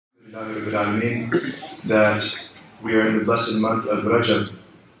that we are in the blessed month of Rajab,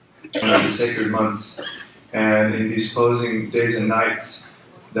 one of the sacred months, and in these closing days and nights,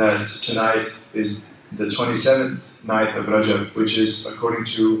 that tonight is the 27th night of Rajab, which is, according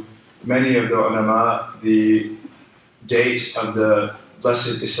to many of the ulama, the date of the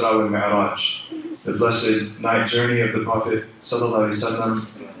blessed Isra and Miraj, the blessed night journey of the Prophet ﷺ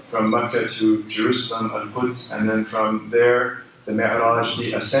from Mecca to Jerusalem, Al-Quds, and then from there, the Mi'raj,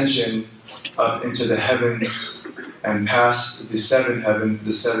 the ascension up into the heavens and past the seven heavens,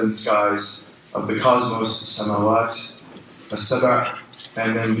 the seven skies of the cosmos, samawat, as-sab',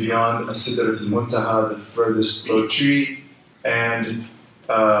 and then beyond Sidrat al-Muntaha, the furthest low tree, and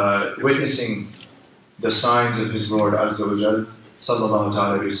witnessing the signs of his Lord Azza wa Jal, sallallahu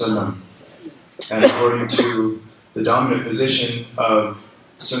alayhi wa sallam. And according to the dominant position of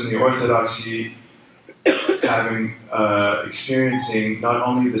Sunni orthodoxy, having experiencing not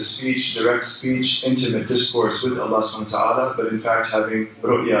only the speech, direct speech, intimate discourse with Allah subhanahu wa ta'ala, but in fact having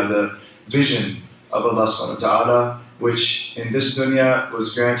ru'ya, the vision of Allah subhanahu wa ta'ala, which in this dunya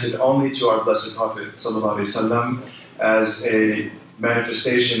was granted only to our blessed Prophet sallallahu alaihi wasallam as a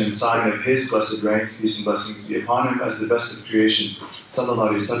manifestation and sign of his blessed rank, peace and blessings be upon him, as the best of creation sallallahu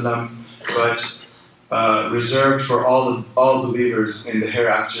alaihi wasallam, but reserved for all believers in the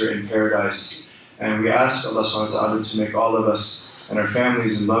hereafter in paradise. And we ask Allah subhanahu wa ta'ala to make all of us and our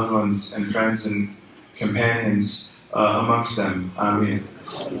families and loved ones and friends and companions amongst them. Ameen.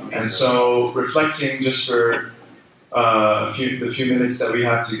 And so, reflecting just for the few minutes that we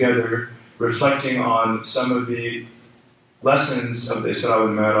have together, reflecting on some of the lessons of the Isra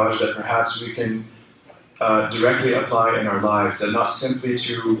and Miraj that perhaps we can directly apply in our lives, and not simply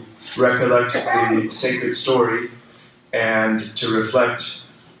to recollect the sacred story and to reflect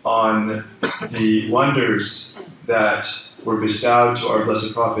on the wonders that were bestowed to our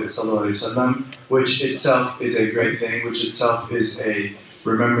blessed Prophet ﷺ, which itself is a great thing, which itself is a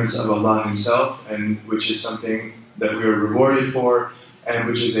remembrance of Allah Himself, and which is something that we are rewarded for, and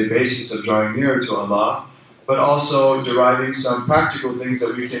which is a basis of drawing nearer to Allah, but also deriving some practical things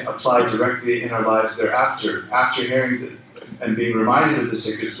that we can apply directly in our lives thereafter, after hearing and being reminded of the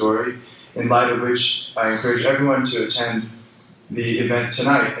sacred story, in light of which I encourage everyone to attend the event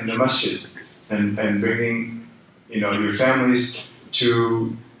tonight in the masjid, and bringing your families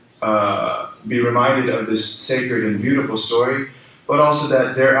to be reminded of this sacred and beautiful story, but also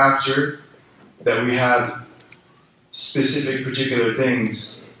that thereafter that we have specific particular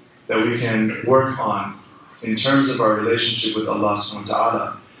things that we can work on in terms of our relationship with Allah subhanahu wa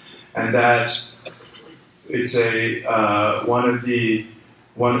ta'ala, and that it's one of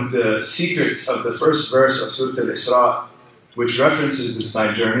the secrets of the first verse of Surah Al-Isra, which references this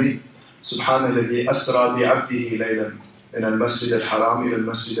night journey, Subhanalladhi asra bi'abdihi laylan min al-masjid al-haram ila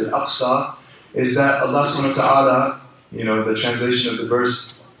al-masjid al-aqsa, is that Allah subhanahu wa ta'ala, the translation of the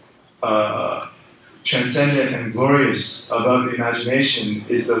verse, transcendent and glorious above imagination,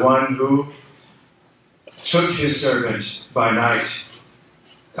 is the one who took his servant by night,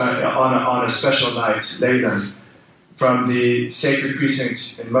 on a special night, laylan, from the sacred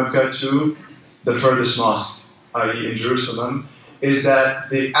precinct in Mecca to the furthest mosque, i.e. in Jerusalem, is that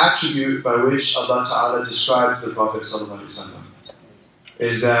the attribute by which Allah Ta'ala describes the Prophet ﷺ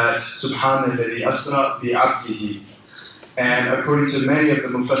is that Subhanalladhi asra bi'abdihi. And according to many of the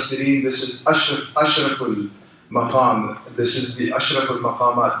mufassirin, this is ashraful maqam, this is the ashraful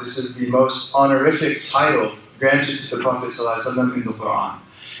maqamat, this is the most honorific title granted to the Prophet ﷺ in the Quran.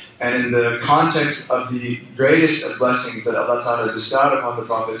 And in the context of the greatest of blessings that Allah Ta'ala bestowed upon the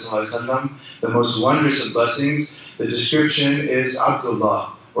Prophet ﷺ, the most wondrous of blessings, the description is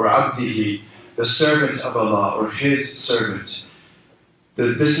Abdullah, or Abdihi, the servant of Allah, or his servant.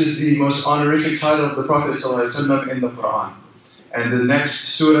 This is the most honorific title of the Prophet ﷺ in the Quran. And the next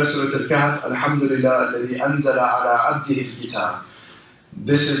surah, Surah Al-Kahf, Alhamdulillah, alladhi anzala ala abdihi al-kitab.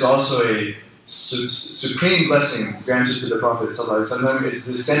 This is also a supreme blessing granted to the Prophet ﷺ, is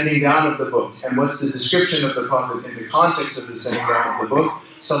the sending down of the book. And what's the description of the Prophet in the context of the sending down of the book,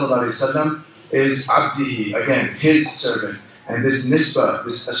 sallallahu alaihi wasallam, is abdihi, again, his servant. And this nisbah,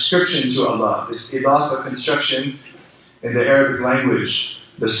 this ascription to Allah, this idafa construction in the Arabic language,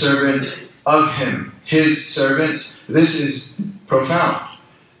 the servant of him, his servant, this is profound,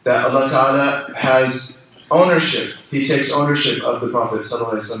 that Allah Ta'ala has ownership, He takes ownership of the Prophet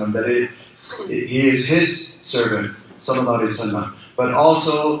ﷺ, that he is his servant, sallallahu alaihi wasallam. But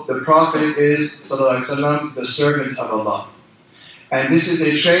also the Prophet is, sallallahu alaihi wasallam, the servant of Allah. And this is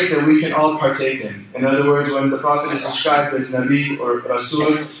a trait that we can all partake in. In other words, when the Prophet is described as Nabi or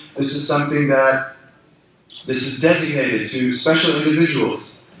Rasul, this is something that, this is designated to special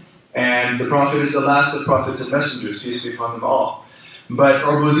individuals. And the Prophet is the last of prophets and messengers, peace be upon them all. But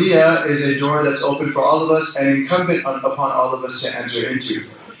ubudiyya is a door that's open for all of us and incumbent upon all of us to enter into.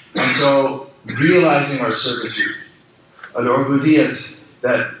 And so, realizing our servitude, al-ubudiyyat,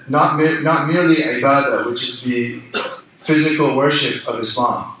 that not merely ibadah, which is the physical worship of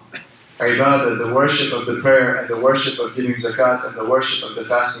Islam, ibadah, the worship of the prayer and the worship of giving zakat and the worship of the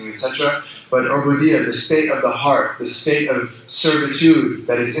fasting, etc., but ubudiyyah, the state of the heart, the state of servitude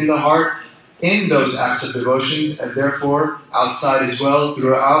that is in the heart, in those acts of devotions, and therefore outside as well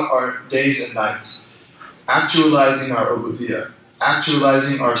throughout our days and nights. Actualizing our ubudiyyah,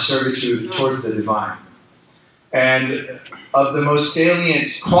 actualizing our servitude towards the divine. And of the most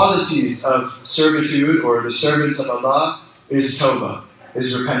salient qualities of servitude or the servants of Allah is tawbah,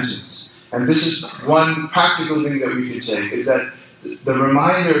 is repentance. And this is one practical thing that we can take, is that the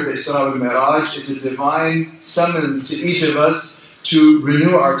reminder of Isra and Miraj is a divine summons to each of us to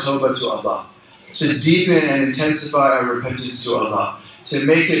renew our tawbah to Allah, to deepen and intensify our repentance to Allah, to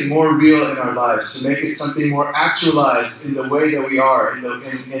make it more real in our lives, to make it something more actualized in the way that we are,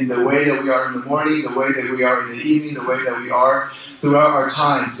 in the way that we are in the morning, the way that we are in the evening, the way that we are throughout our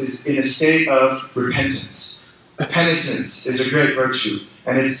times, is in a state of repentance. Penitence is a great virtue,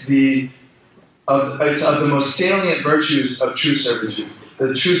 and it's of the most salient virtues of true servitude.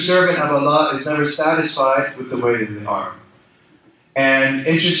 The true servant of Allah is never satisfied with the way that they are. And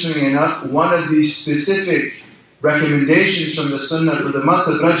interestingly enough, one of the specific recommendations from the Sunnah for the month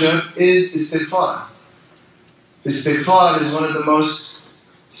of Rajab is istighfar. Istighfar is one of the most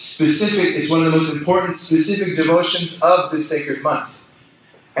specific, it's one of the most important specific devotions of this sacred month.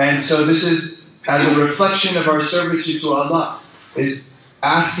 And so this is as a reflection of our servitude to Allah, is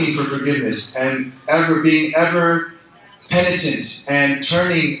asking for forgiveness and being ever penitent and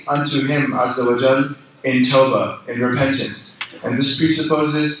turning unto Him Azza wa Jal in tawbah, in repentance. And this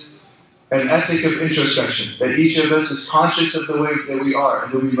presupposes an ethic of introspection, that each of us is conscious of the way that we are,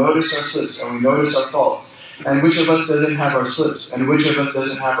 and that we notice our slips and we notice our faults, and which of us doesn't have our slips, and which of us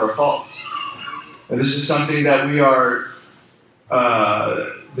doesn't have our faults. And this is something that we are.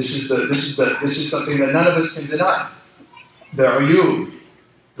 This is something that none of us can deny. The uyub,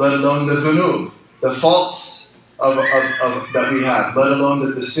 let alone the dhunub, the faults that we have, let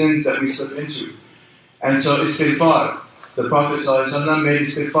alone the sins that we slip into. And so istighfar. The Prophet ﷺ made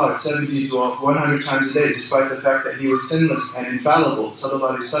istighfar 70 to 100 times a day, despite the fact that he was sinless and infallible.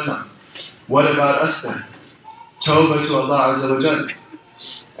 What about us then? Tawbah to Allah Azza wa Jal.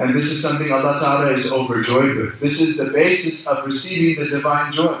 And this is something Allah Ta'ala is overjoyed with. This is the basis of receiving the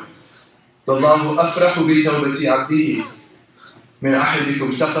divine joy. وَاللَّهُ أَفْرَحُ بِتَوْبَةِ عَبْدِهِ مِنْ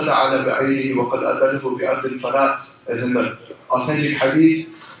أَحَدِكُمْ سَقَطَ عَلَى بَعِيرِهِ وَقَدْ أَدَّلَهُ بِأَرْضِ الْفَرَاتِ, as in the authentic hadīth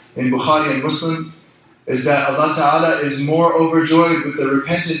in Bukhari and Muslim, is that Allah Ta'ala is more overjoyed with the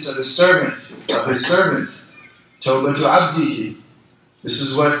repentance of His servant, Tawbah to Abdihi. This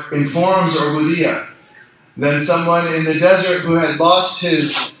is what informs ubudiyya. Than someone in the desert who had lost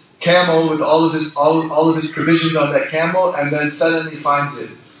his camel with all of his provisions on that camel, and then suddenly finds it,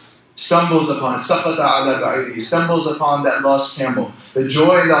 stumbles upon that lost camel. The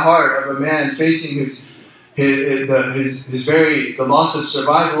joy in the heart of a man facing the loss of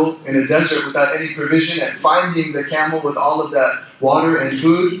survival in a desert without any provision, and finding the camel with all of that water and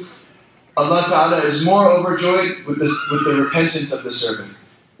food. Allah Ta'ala is more overjoyed with the repentance of the servant.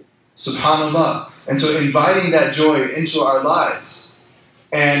 Subhanallah. And so inviting that joy into our lives.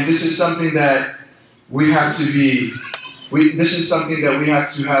 And this is something that we have to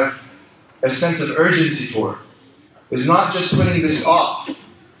have a sense of urgency for. It's not just putting this off.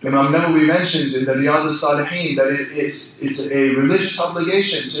 Imam Nawawi mentions in the Riyadh al-Salihin that it's a religious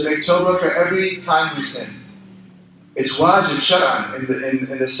obligation to make tawbah for every time we sin. It's wajib shar'an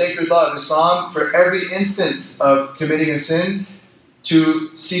in the sacred law of Islam, for every instance of committing a sin,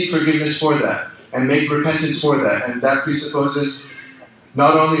 to seek forgiveness for that and make repentance for that. And that presupposes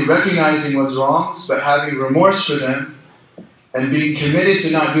not only recognizing one's wrongs, but having remorse for them and being committed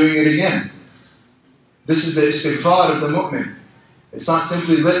to not doing it again. This is the istighfar of the mu'min. It's not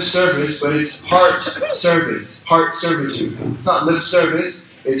simply lip service, but it's heart service, heart servitude. It's not lip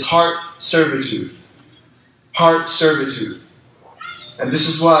service, it's heart servitude. Heart servitude. And this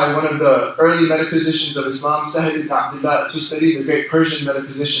is why one of the early metaphysicians of Islam, Sahih ibn Abdullah al-Tustari, the great Persian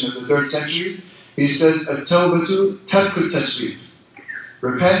metaphysician of the 3rd century, he says, "At-tawbatu tarku taswif."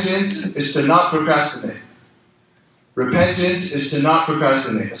 Repentance is to not procrastinate. Repentance is to not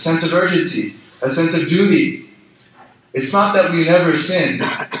procrastinate. A sense of urgency, a sense of duty. It's not that we never sin.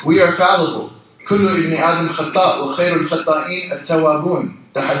 We are fallible. Kullu ibn Adam khata' wa khayrul khata'in at-tawabun.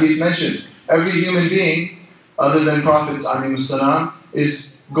 The hadith mentions every human being, other than prophets alayhimus salam,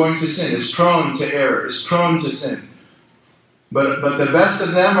 is going to sin, is prone to error, is prone to sin. But the best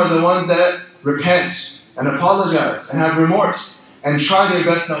of them are the ones that repent and apologize and have remorse and try their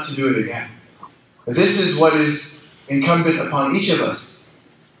best not to do it again. This is what is incumbent upon each of us.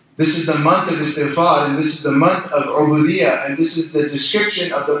 This is the month of istighfar, and this is the month of ubudiyah, and this is the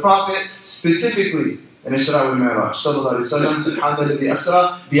description of the Prophet specifically in Isra and Miraj. Sallallahu Alaihi Wasallam, Subhanalladhi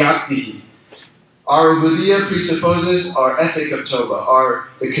Asra bi'abdihi. Our ubudiyah presupposes our ethic of tawbah,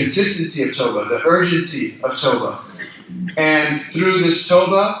 the consistency of tawbah, the urgency of tawbah. And through this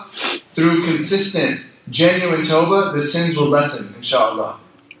tawbah, through consistent, genuine tawbah, the sins will lessen, inshallah.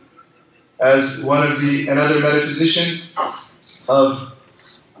 As another metaphysician of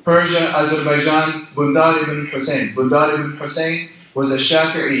Persia, Azerbaijan, Bundar ibn Hussein. Bundar ibn Hussein was a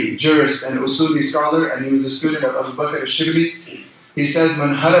Shafi'i jurist and usuli scholar, and he was a student of Abu Bakr al-Shibli. He says,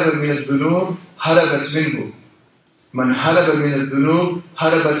 "Man haraba min al-dhunub, harabat minhu. Man haraba min al-dhunub,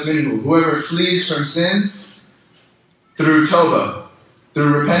 harabat minhu." Whoever flees from sins through tawbah,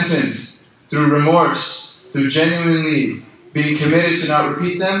 through repentance, through remorse, through genuinely being committed to not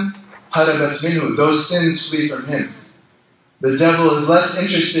repeat them, harabat minhu. Those sins flee from him. The devil is less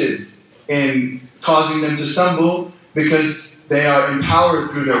interested in causing them to stumble because they are empowered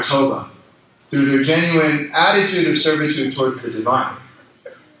through their tawbah, through their genuine attitude of servitude towards the divine.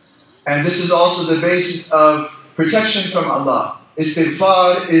 And this is also the basis of protection from Allah.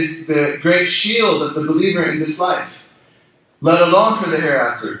 Istighfar is the great shield of the believer in this life, let alone for the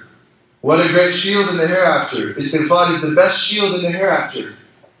hereafter. What a great shield in the hereafter. Istighfar is the best shield in the hereafter.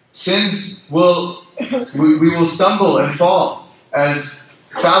 Sins we will stumble and fall as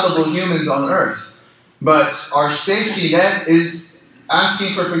fallible humans on earth. But our safety net is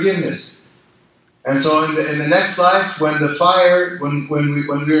asking for forgiveness. And so in the next life, when the fire, when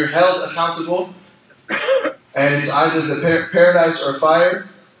we're held accountable, and it's either the paradise or fire,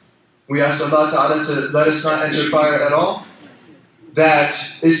 we ask Allah Ta'ala to let us not enter fire at all. That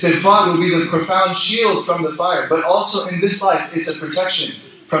istighfar will be the profound shield from the fire. But also in this life, it's a protection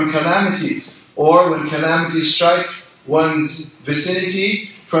from calamities, or when calamities strike one's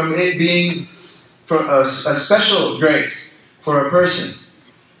vicinity, from it being for a special grace for a person.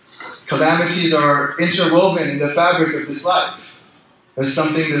 Calamities are interwoven in the fabric of this life. That's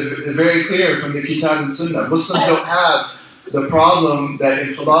something that's very clear from the Kitab and Sunnah. Muslims don't have the problem that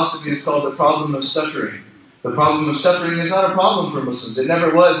in philosophy is called the problem of suffering. The problem of suffering is not a problem for Muslims. It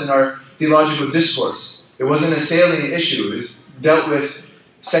never was in our theological discourse. It wasn't a salient issue. It was dealt with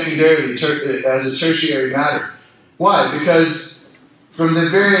secondarily as a tertiary matter. Why? Because from the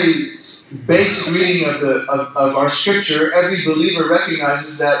very basic reading of our scripture, every believer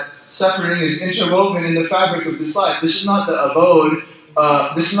recognizes that suffering is interwoven in the fabric of this life. This is not the abode,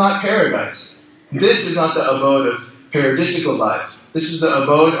 this is not paradise. This is not the abode of paradisical life. This is the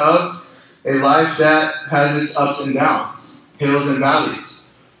abode of a life that has its ups and downs, hills and valleys.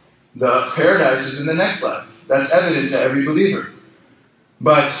 The paradise is in the next life. That's evident to every believer.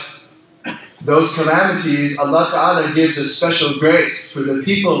 But those calamities, Allah Ta'ala gives a special grace for the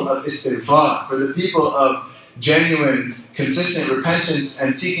people of istighfar, for the people of genuine, consistent repentance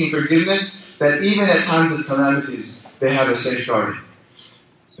and seeking forgiveness, that even at times of calamities, they have a safeguarding.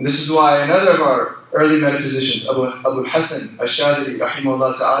 And this is why another of our early metaphysicians, Abu Hassan al-Shadili,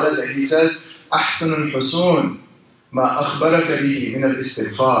 rahimahullah ta'ala, that he says, أَحْسَنُ الْحُسُونَ مَا أَخْبَرَكَ بِهِ مِنَ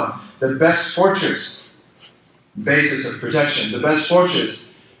الْإِسْتِغْفَارِ. The best fortress, basis of protection, the best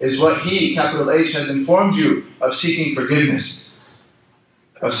fortress is what he, capital H, has informed you of seeking forgiveness.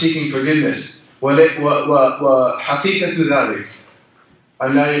 Of seeking forgiveness. وَحَقِيقَةُ ذَلِكَ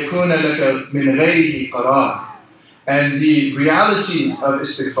أَنْ لَا يَكُونَ لَكَ مِنْ غَيْرِهِ قَرَارٍ. And the reality of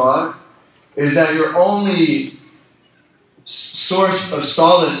istighfar is that your only source of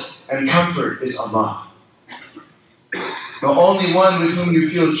solace and comfort is Allah. The only one with whom you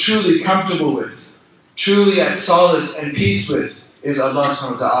feel truly comfortable with, truly at solace and peace with, is Allah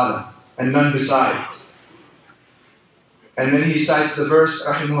subhanahu wa ta'ala, and none besides. And then he cites the verse,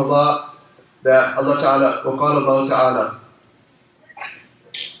 rahimahullah, that Allah ta'ala, وَقَالَ اللَّهُ ta'ala,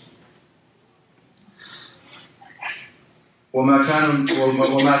 وَمَا كَانَ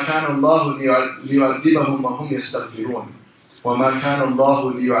اللَّهُ لِيُعَذِّبَهُمْ وَهُمْ يَسْتَغْفِرُونَ. وَمَا كَانَ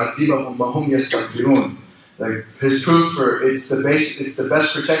اللَّهُ لِيُعَذِّبَهُمْ وَهُمْ يَسْتَغْفِرُونَ. Like his proof for it's the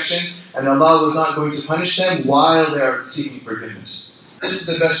best protection, and Allah was not going to punish them while they are seeking forgiveness. This is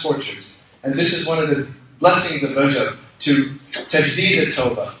the best fortress, and this is one of the blessings of Rajab, to tajdeed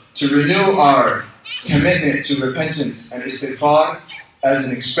al-tawbah, to renew our commitment to repentance and istighfar as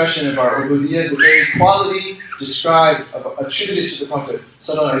an expression of our ubudiyyah, the very quality described, attributed to the Prophet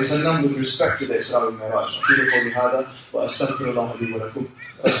sallallahu alaihi wasallam with respect to the Isra and Miraj.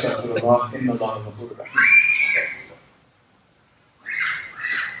 Astaghfirullah, inna Allah ghafurur rahim.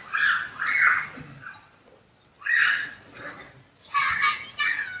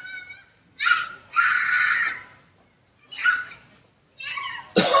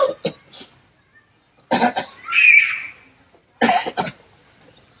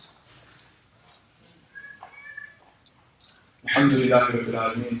 الحمد لله رب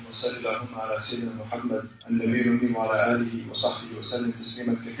العالمين وصلى اللهم على سيدنا محمد النبي الأمي وعلى آله وصحبه وسلم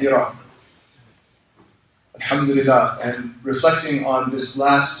تسليما كثيرا. Alhamdulillah, and reflecting on this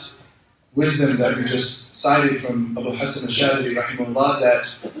last wisdom that we just cited from Abu Hassan al-Shadili rahimahullah,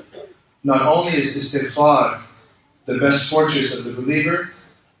 that not only is istighfar the best fortress of the believer,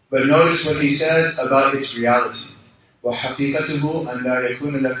 but notice what he says about its reality. وَحَقِيقَتُهُ أَنْ لَا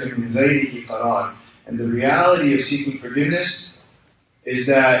يَكُونَ لَكَ مِنْ غَيْرِهِ قَرَارٍ. And the reality of seeking forgiveness is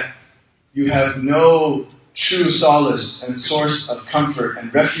that you have no true solace and source of comfort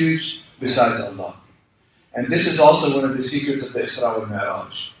and refuge besides Allah. And this is also one of the secrets of the Isra and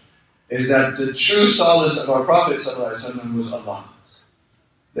Miraj, is that the true solace of our Prophet ﷺ was Allah.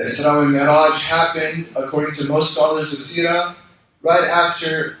 The Isra and Miraj happened, according to most scholars of Sirah, right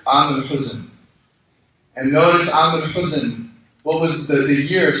after Am al-Huzn. And notice Am al-Huzn, what was the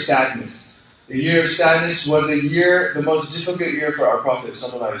year of sadness? The year of sadness was a year, the most difficult year for our Prophet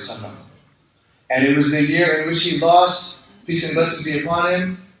ﷺ. And it was the year in which he lost, peace and blessings be upon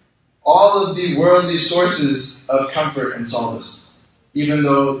him, all of the worldly sources of comfort and solace, even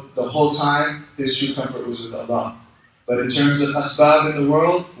though the whole time his true comfort was with Allah. But in terms of asbab in the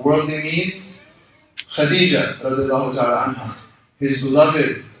world, worldly means, Khadija, radiallahu ta'ala anha, his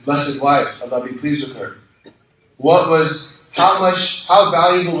beloved, blessed wife, Allah be pleased with her. How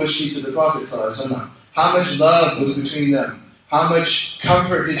valuable was she to the Prophet ﷺ? How much love was between them? How much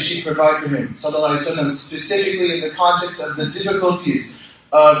comfort did she provide for him ﷺ, specifically in the context of the difficulties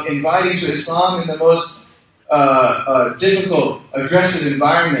of inviting to Islam in the most difficult, aggressive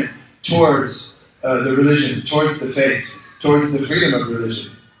environment towards the religion, towards the faith, towards the freedom of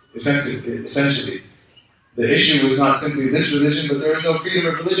religion, essentially. The issue was not simply this religion, but there was no freedom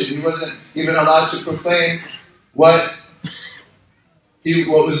of religion. He wasn't even allowed to proclaim what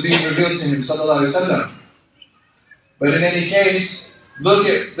was being revealed to him, sallallahu alaihi wasallam. But in any case, look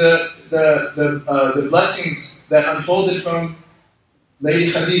at the blessings that unfolded from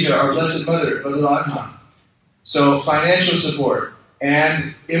Lady Khadija, our blessed mother, radiallahu anha. So financial support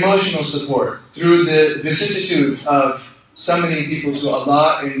and emotional support through the vicissitudes of summoning people to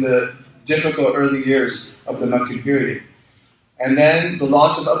Allah in the difficult early years of the Meccan period. And then the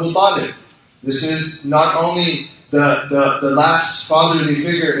loss of Abu Talib. This is not only the last fatherly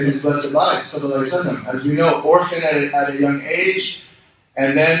figure in his blessed life, sallallahu alaihi wasallam. As we know, orphan at a young age,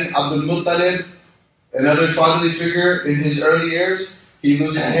 and then Abdul Muttalib, another fatherly figure in his early years, he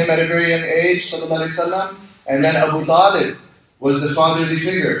loses him at a very young age, sallallahu alaihi wasallam. And then Abu Talib was the fatherly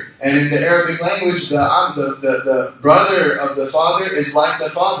figure. And in the Arabic language, the brother of the father is like the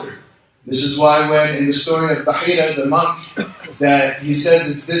father. This is why when in the story of Bahira, the monk, that he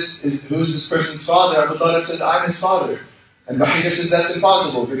says, who's this person's father? Abu Talib says, I'm his father. And Bahira says, that's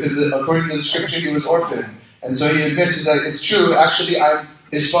impossible, because according to the scripture, he was orphaned. And so he admits, that it's true, actually I'm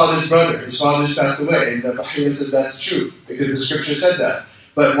his father's brother. His father's passed away. And Bahira says, that's true, because the scripture said that.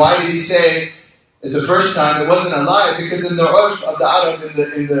 But why did he say, the first time, it wasn't a lie? Because in the urf of the Arab,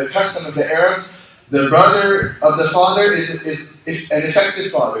 in the custom of the Arabs, the brother of the father is an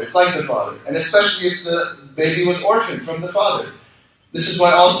effective father. It's like the father. And especially if the baby was orphaned from the father. This is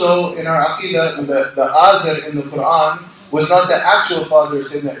why also in our Aqidah, the Azar in the Quran was not the actual father of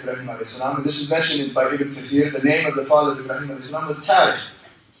Sayyidina Ibrahim a.s. And this is mentioned by Ibn Kathir. The name of the father of Ibrahim a.s. was Tariq.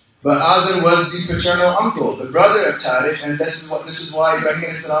 But Azar was the paternal uncle, the brother of Tariq. And this is why Ibrahim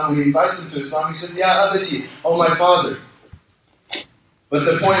a.s., when he invites him to Islam, he says, Ya Abati, oh my father. But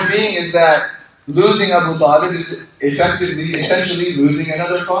the point being is that losing Abu Talib is essentially losing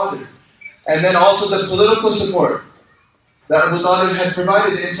another father. And then also the political support that Abu Talib had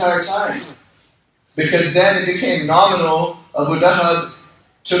provided the entire time. Because then it became nominal. Abu Lahab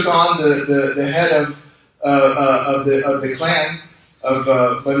took on the head of the clan of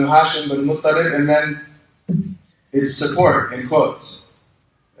Banu Hashim, Banu Muttalib, and then its support, in quotes,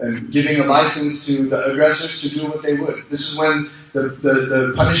 and giving a license to the aggressors to do what they would. This is when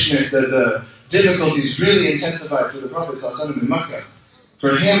the punishment, the difficulties really intensified for the Prophet ﷺ in Mecca.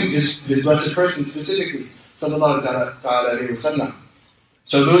 For him, his blessed person specifically, sallallahu ta'ala alayhi wa sallam.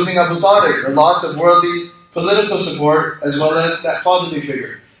 So losing Abu Talib, the loss of worldly political support, as well as that fatherly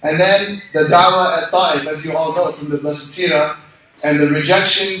figure. And then the da'wah at Ta'if, as you all know from the blessed seerah, and the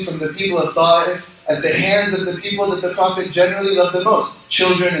rejection from the people of Ta'if at the hands of the people that the Prophet generally loved the most,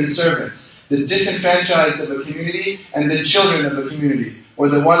 children and servants. The disenfranchised of a community and the children of a community were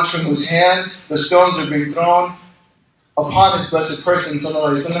the ones from whose hands the stones were being thrown upon his blessed person,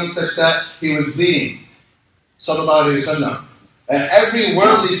 sallallahu alaihi wasallam, such that he was bleeding, sallallahu alaihi wasallam. And every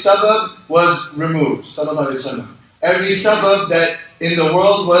worldly sabab was removed, sallallahu alaihi wasallam. Every sabab that in the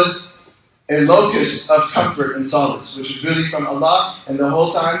world was a locus of comfort and solace, which is really from Allah, and the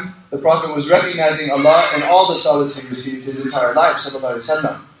whole time the Prophet was recognizing Allah and all the solace he received his entire life, sallallahu alaihi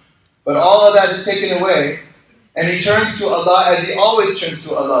wasallam. But all of that is taken away, and he turns to Allah as he always turns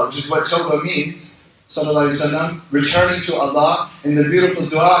to Allah, which is what tawbah means, sallallahu alaihi wasallam, returning to Allah in the beautiful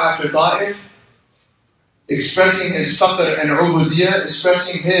dua after Ta'if, expressing his faqr and ubudiyah,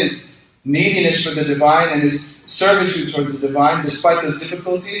 expressing his neediness for the divine and his servitude towards the divine despite those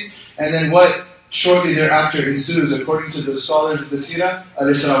difficulties, and then what shortly thereafter ensues, according to the scholars of the Seerah,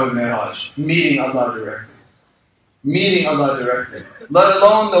 Isra and Miraj, meeting Allah directly. Meeting Allah directly. Let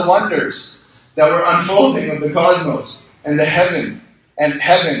alone the wonders that were unfolding of the cosmos and the heaven and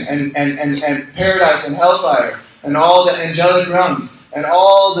paradise and hellfire and all the angelic realms and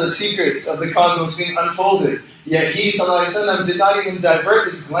all the secrets of the cosmos being unfolded. Yet he, sallallahu alaihi wasallam, did not even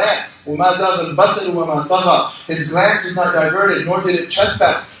divert his glance. His glance was not diverted, nor did it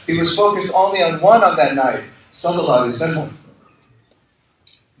trespass. He was focused only on one on that night, sallallahu alaihi wasallam.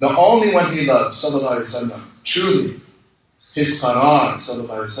 The only one he loved, sallallahu alaihi wasallam, truly. His qarar,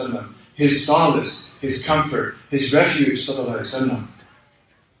 sallallahu alaihi wasallam. His solace, his comfort, his refuge, sallallahu alaihi wasallam.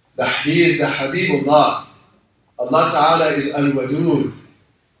 He is the Habibullah. Allah Ta'ala is Al-Wadud.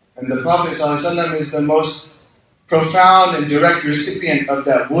 And the Prophet sallallahu alaihi wasallam is the most profound and direct recipient of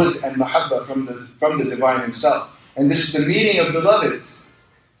that wud and mahabba from the divine himself. And this is the meeting of beloveds.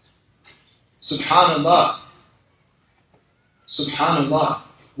 Subhanallah. Subhanallah.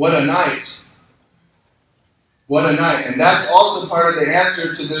 What a night. What a night. And that's also part of the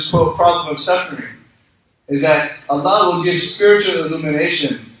answer to this quote, problem of suffering, is that Allah will give spiritual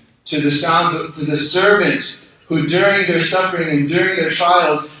illumination to the servant who during their suffering and during their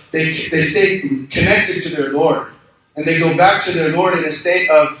trials, they stay connected to their Lord. And they go back to their Lord in a state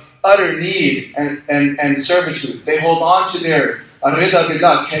of utter need and servitude. They hold on to their ar-rida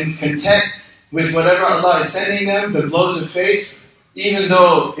billah, content with whatever Allah is sending them, the blows of fate, even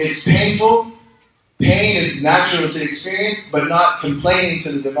though it's painful. Pain is natural to experience, but not complaining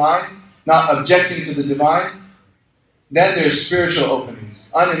to the divine, not objecting to the divine. Then there's spiritual openings,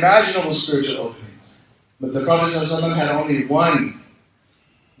 unimaginable spiritual openings. But the Prophet ﷺ had only one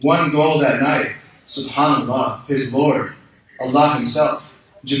goal that night. Subhanallah, his Lord, Allah himself.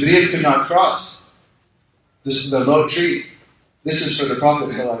 Jibreel could not cross. This is the low tree. This is for the Prophet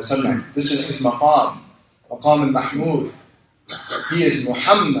ﷺ. This is his maqam al-Mahmud. He is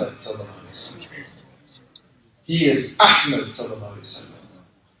Muhammad sallallahu alaihi wasallam. He is Ahmad sallallahu alaihi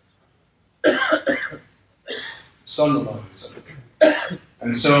wasallam. Sallallahu alaihi wasallam.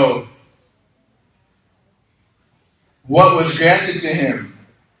 And so, what was granted to him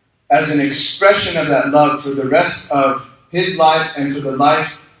as an expression of that love for the rest of his life and for the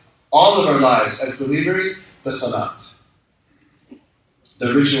life, all of our lives as believers, the salat,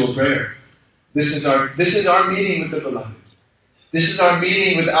 the ritual prayer. This is our meeting with the beloved. This is our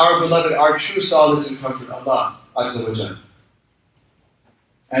meeting with our beloved, our true solace and comfort, Allah Azza wa Jalla.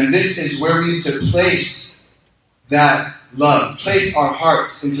 And this is where we need to place that love, place our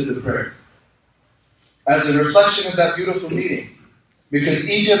hearts into the prayer as a reflection of that beautiful meeting. Because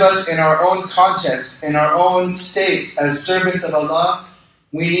each of us in our own context, in our own states as servants of Allah,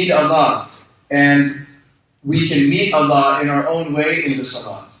 we need Allah. And we can meet Allah in our own way in the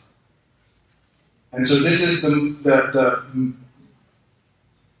salat. And so this is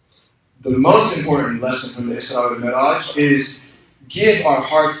the most important lesson from the Isra and Miraj is give our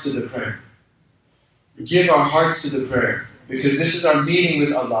hearts to the prayer. Give our hearts to the prayer. Because this is our meeting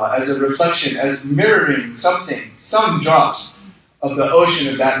with Allah as a reflection, as mirroring something, some drops of the ocean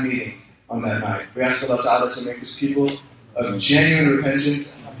of that meeting on that night. We ask Allah Ta'ala to make us people of genuine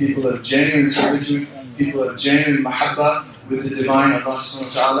repentance, people of genuine servitude, people of genuine mahabba with the divine Allah Subhanahu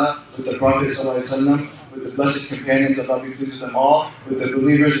wa Ta'ala, with the Prophet Sallallahu Alaihi Wasallam, with the blessed companions, Allah be pleased with them all, with the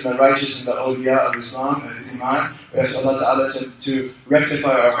believers and the righteous and the awliya of Islam and Iman. We ask Allah Ta'ala to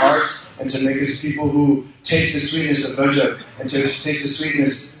rectify our hearts and to make us people who taste the sweetness of Rajab and to taste the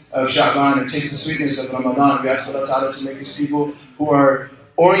sweetness of Sha'ban and taste the sweetness of Ramadan. We ask Allah Ta'ala to make us people who are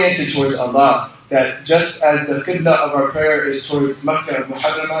oriented towards Allah, that just as the qibla of our prayer is towards Mecca and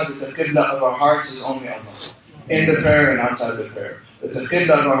Muharramah, that the qibla of our hearts is only Allah, in the prayer and outside the prayer. That the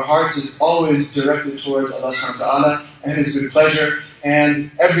qibla of our hearts is always directed towards Allah subhanahu wa ta'ala and His good pleasure,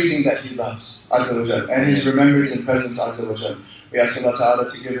 and everything that He loves, Azza wa Jal, and His remembrance and presence, Azza wa Jal. We ask Allah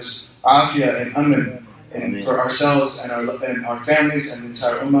Ta'ala to give us afiyah and aman and for ourselves and our families and the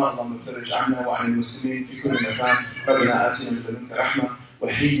entire ummah. Allahumma farij anna wa an al-muslimin fi kulli makan. Rabbana atina min ladunka rahmah wa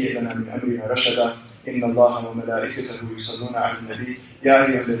hayyi lana min amrina rashada. إن الله وملائكته يصلون على النبي يا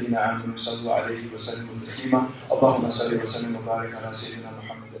أيها الذين آمنوا صلوا عليه وسلموا تسليما اللهم صل وسلم وبارك على سيدنا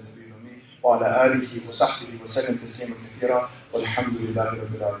محمد النبي الأمي وعلى آله وصحبه وسلم تسليما كثيرا والحمد لله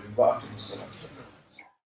رب العالمين وأقم الصلاة